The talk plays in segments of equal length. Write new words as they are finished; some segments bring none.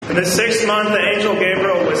In the 6th month, the angel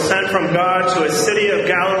Gabriel was sent from God to a city of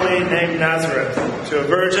Galilee named Nazareth, to a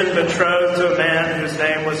virgin betrothed to a man whose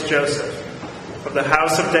name was Joseph, of the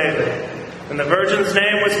house of David. And the virgin's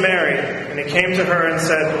name was Mary. And he came to her and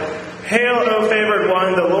said, "Hail, O favored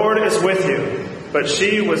one, the Lord is with you." But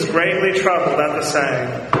she was greatly troubled at the saying,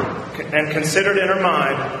 and considered in her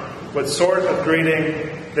mind what sort of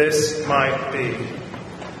greeting this might be.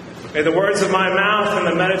 May the words of my mouth and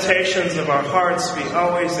the meditations of our hearts be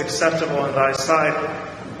always acceptable in thy sight,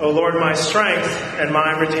 O Lord, my strength and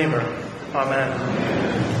my Redeemer. Amen.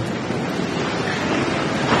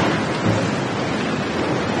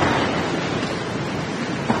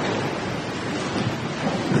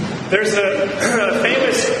 There's a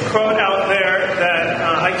famous quote out there that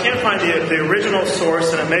I can't find the original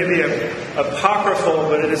source, and it may be apocryphal,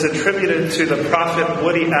 but it is attributed to the prophet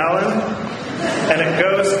Woody Allen. And it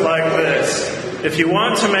goes like this: if you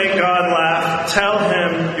want to make God laugh, tell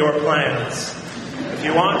him your plans. If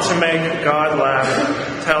you want to make God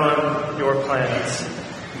laugh, tell him your plans.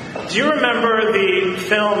 Do you remember the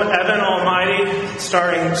film Evan Almighty,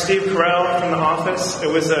 starring Steve Carell from The Office? It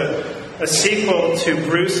was a sequel to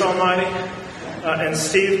Bruce Almighty. And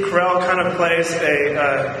Steve Carell kind of plays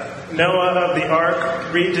a Noah of the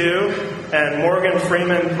Ark redo, and Morgan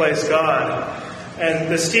Freeman plays God. And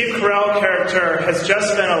the Steve Carell character has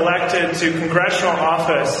just been elected to congressional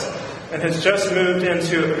office and has just moved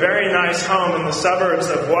into a very nice home in the suburbs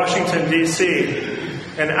of Washington, D.C.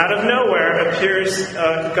 And out of nowhere appears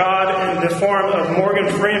God in the form of Morgan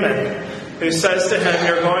Freeman, who says to him,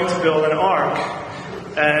 "You're going to build an ark."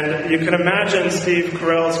 And you can imagine Steve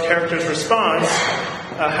Carell's character's response,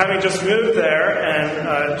 having just moved there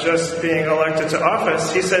and just being elected to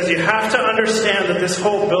office. He says, "You have to understand that this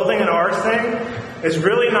whole building an ark thing is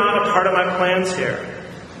really not a part of my plans here.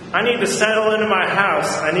 I need to settle into my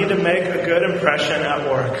house. I need to make a good impression at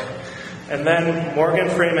work." And then Morgan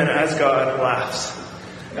Freeman as God laughs.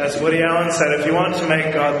 As Woody Allen said, if you want to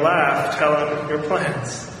make God laugh, tell him your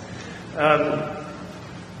plans.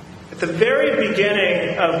 At the very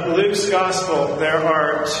beginning of Luke's Gospel, there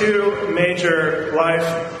are two major life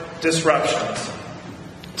disruptions.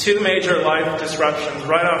 Two major life disruptions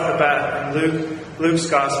right off the bat in Luke's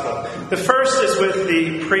Gospel. The first is with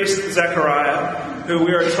the priest Zechariah, who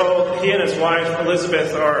we are told he and his wife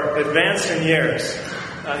Elizabeth are advanced in years.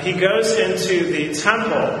 He goes into the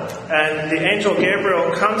temple, and the angel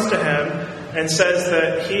Gabriel comes to him and says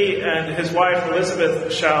that he and his wife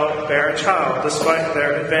Elizabeth shall bear a child, despite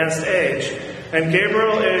their advanced age. And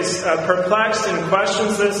Gabriel is perplexed and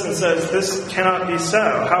questions this and says, "This cannot be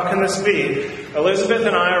so. How can this be? Elizabeth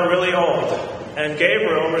and I are really old." And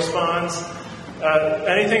Gabriel responds,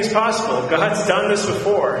 anything's possible. God's done this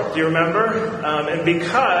before. Do you remember? And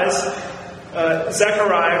because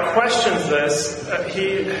Zechariah questions this,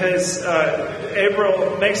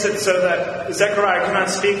 Gabriel makes it so that Zechariah cannot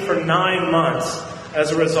speak for 9 months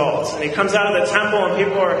as a result. And he comes out of the temple and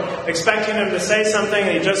people are expecting him to say something,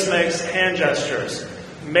 and he just makes hand gestures.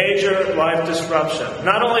 Major life disruption.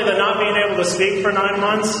 Not only the not being able to speak for 9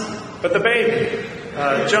 months, but the baby,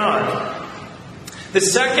 John. The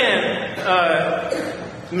second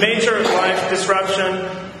major life disruption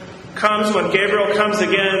comes when Gabriel comes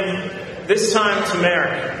again, this time to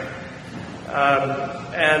Mary.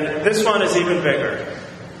 And this one is even bigger.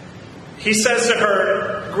 He says to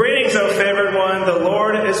her, "Greetings, O favored one, the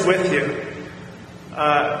Lord is with you."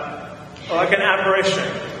 Like an apparition,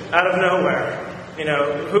 out of nowhere. You know,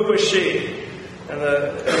 who was she? In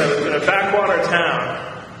a backwater town.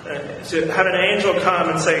 She had an angel come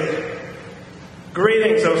and say,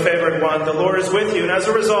 "Greetings, O favored one, the Lord is with you." And as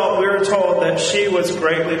a result, we are told that she was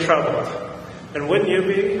greatly troubled. And wouldn't you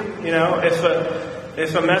be? You know,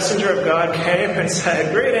 if a messenger of God came and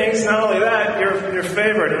said, "Greetings," not only that, you're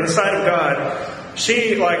favored in the sight of God.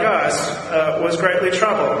 She, like us, was greatly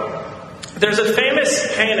troubled. There's a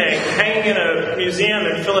famous painting hanging in a museum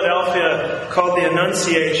in Philadelphia called The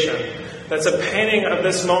Annunciation. That's a painting of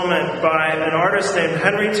this moment by an artist named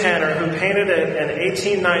Henry Tanner, who painted it in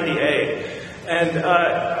 1898. And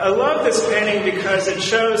I love this painting because it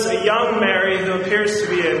shows a young Mary who appears to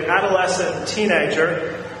be an adolescent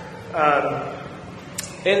teenager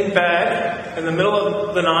in bed in the middle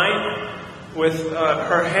of the night with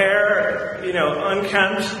her hair,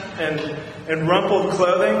 unkempt and rumpled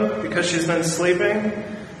clothing because she's been sleeping.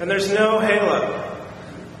 And there's no halo.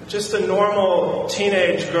 Just a normal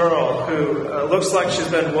teenage girl who looks like she's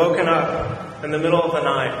been woken up in the middle of the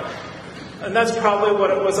night. And that's probably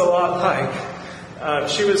what it was a lot like.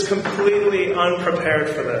 She was completely unprepared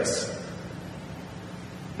for this.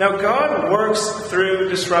 Now, God works through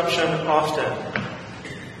disruption often.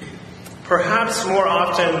 perhaps more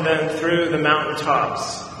often than through the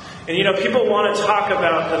mountaintops. And people want to talk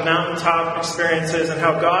about the mountaintop experiences and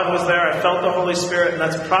how God was there. I felt the Holy Spirit, and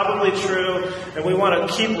that's probably true. And we want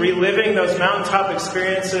to keep reliving those mountaintop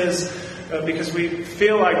experiences because we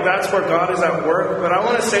feel like that's where God is at work. But I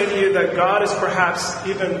want to say to you that God is perhaps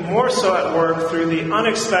even more so at work through the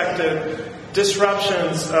unexpected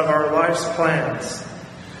disruptions of our life's plans.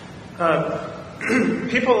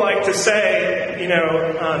 People like to say,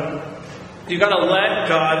 you got to let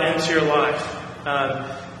God into your life.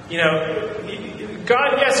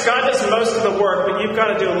 God does most of the work, but you've got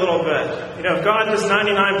to do a little bit. If God does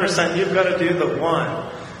 99%, you've got to do the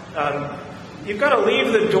 1%. You've got to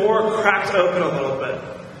leave the door cracked open a little bit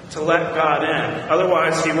to let God in.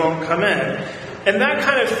 Otherwise, He won't come in. And that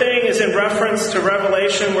kind of thing is in reference to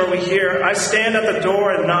Revelation, where we hear, I stand at the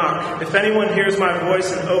door and knock. If anyone hears my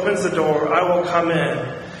voice and opens the door, I will come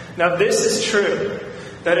in. Now, this is true,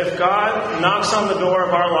 that if God knocks on the door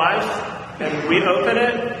of our life and we open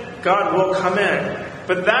it, God will come in.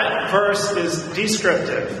 But that verse is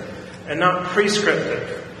descriptive and not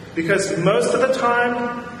prescriptive. Because most of the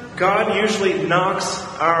time, God usually knocks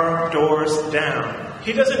our doors down.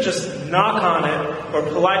 He doesn't just knock on it or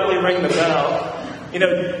politely ring the bell.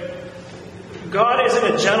 God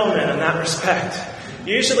isn't a gentleman in that respect.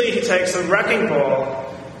 Usually He takes a wrecking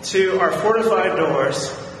ball to our fortified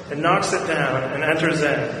doors and knocks it down and enters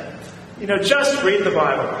in. Just read the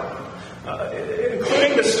Bible.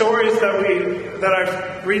 Including the stories that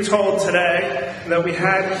I've retold today, that we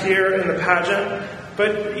had here in the pageant.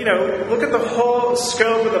 But, look at the whole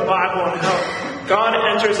scope of the Bible and how God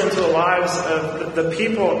enters into the lives of the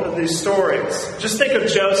people of these stories. Just think of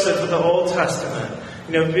Joseph in the Old Testament,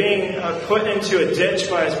 being put into a ditch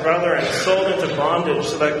by his brother and sold into bondage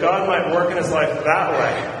so that God might work in his life that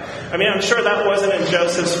way. I'm sure that wasn't in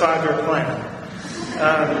Joseph's 5-year plan.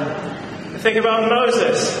 Think about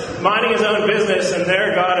Moses, minding his own business, and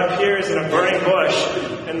there God appears in a burning bush.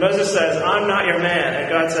 And Moses says, I'm not your man. And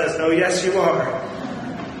God says, oh, yes, you are.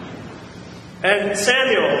 And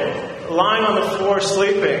Samuel, lying on the floor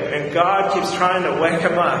sleeping, and God keeps trying to wake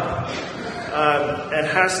him up and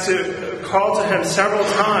has to call to him several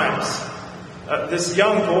times. This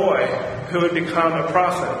young boy who would become a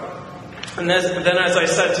prophet. And then, as I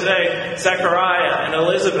said today, Zechariah and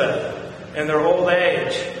Elizabeth in their old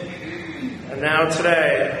age. And now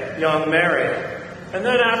today, young Mary. And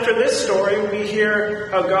then after this story, we hear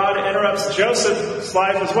how God interrupts Joseph's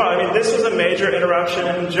life as well. This was a major interruption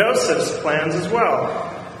in Joseph's plans as well.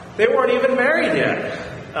 They weren't even married yet.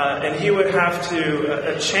 And he would have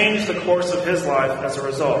to change the course of his life as a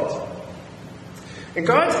result. And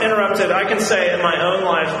God's interrupted, I can say in my own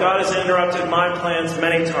life, God has interrupted my plans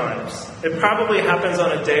many times. It probably happens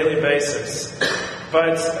on a daily basis.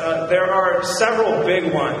 But there are several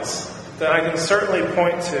big ones that I can certainly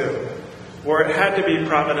point to where it had to be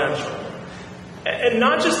providential. And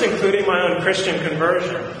not just including my own Christian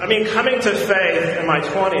conversion. Coming to faith in my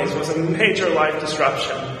 20s was a major life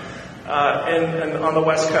disruption on the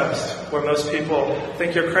West Coast, where most people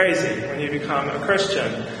think you're crazy when you become a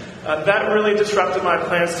Christian. That really disrupted my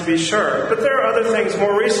plans, to be sure. But there are other things.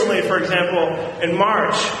 More recently, for example, in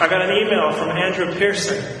March, I got an email from Andrew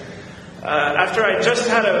Pearson. After I just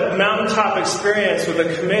had a mountaintop experience with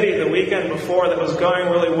a committee the weekend before that was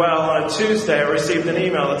going really well, on a Tuesday I received an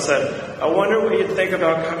email that said, I wonder what you'd think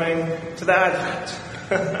about coming to the Advent.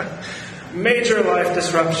 Major life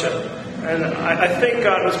disruption. And I think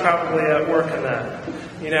God was probably at work in that.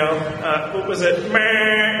 What was it?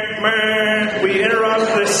 We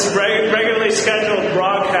interrupt this regularly scheduled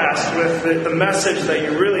broadcast with the message that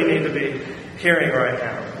you really need to be hearing right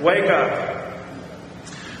now. Wake up.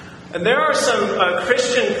 And there are some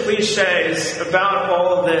Christian cliches about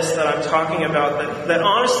all of this that I'm talking about that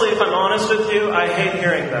honestly, if I'm honest with you, I hate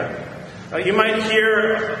hearing them. You might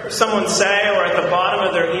hear someone say, or at the bottom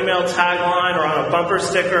of their email tagline or on a bumper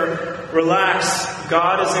sticker, relax,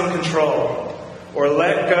 God is in control. Or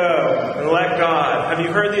let go and let God. Have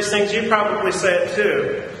you heard these things? You probably say it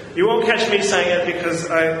too. You won't catch me saying it because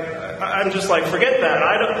I'm just like, forget that.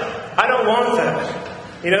 I don't want that.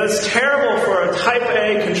 It's terrible for a type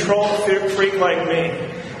A control freak like me.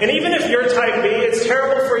 And even if you're type B, it's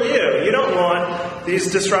terrible for you. You don't want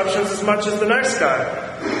these disruptions as much as the next guy.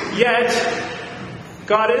 Yet,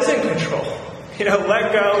 God is in control.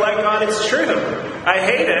 Let go, let God. It's true. I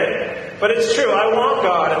hate it, but it's true. I want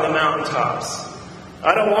God in the mountaintops.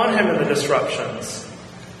 I don't want Him in the disruptions,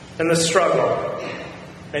 in the struggle.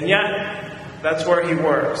 And yet, that's where He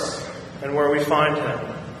works and where we find Him.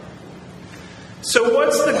 So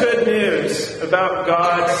what's the good news about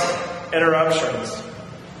God's interruptions?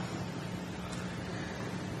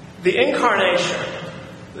 The incarnation,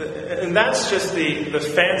 and that's just the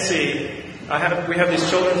fancy. We have these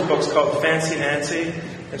children's books called Fancy Nancy,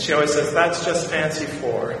 and she always says that's just fancy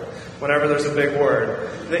for whenever there's a big word.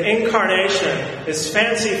 The incarnation is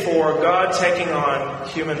fancy for God taking on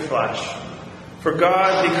human flesh, for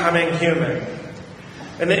God becoming human.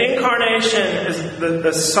 And the incarnation is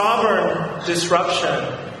the sovereign disruption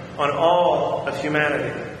on all of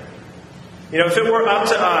humanity. If it were up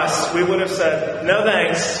to us, we would have said, no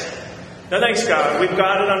thanks. No thanks, God. We've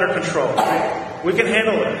got it under control. We can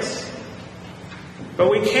handle this.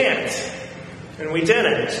 But we can't. And we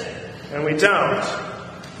didn't. And we don't.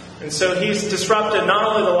 And so he's disrupted not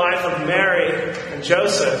only the life of Mary and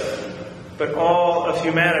Joseph, but all of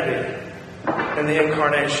humanity in the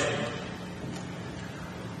incarnation.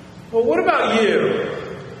 Well, what about you?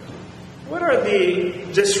 What are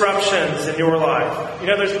the disruptions in your life?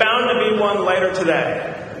 There's bound to be one later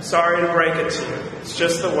today. I'm sorry to break it to you. It's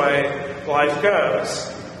just the way life goes.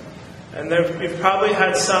 And you've probably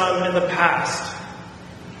had some in the past.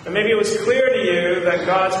 And maybe it was clear to you that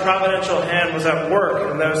God's providential hand was at work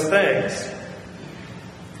in those things.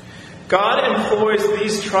 God employs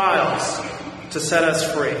these trials to set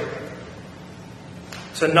us free.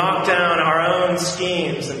 To knock down our own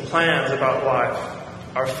schemes and plans about life.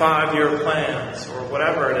 Our 5-year plans, or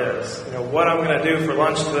whatever it is. What I'm going to do for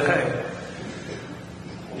lunch today.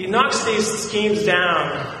 He knocks these schemes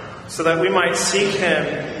down so that we might seek Him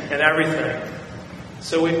in everything.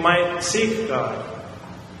 So we might seek God.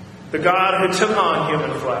 The God who took on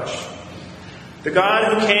human flesh. The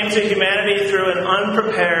God who came to humanity through an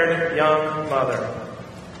unprepared young mother.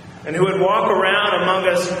 And who would walk around among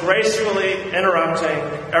us gracefully interrupting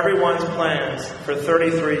everyone's plans for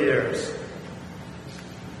 33 years.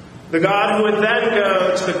 The God who would then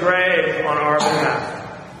go to the grave on our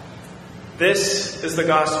behalf. This is the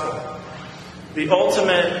gospel. The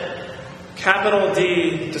ultimate capital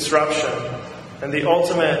D disruption. And the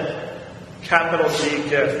ultimate capital G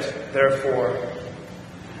gift, therefore.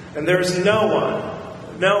 And there's no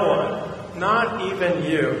one, not even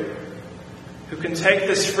you, who can take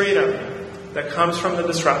this freedom that comes from the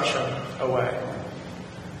disruption away.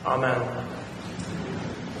 Amen.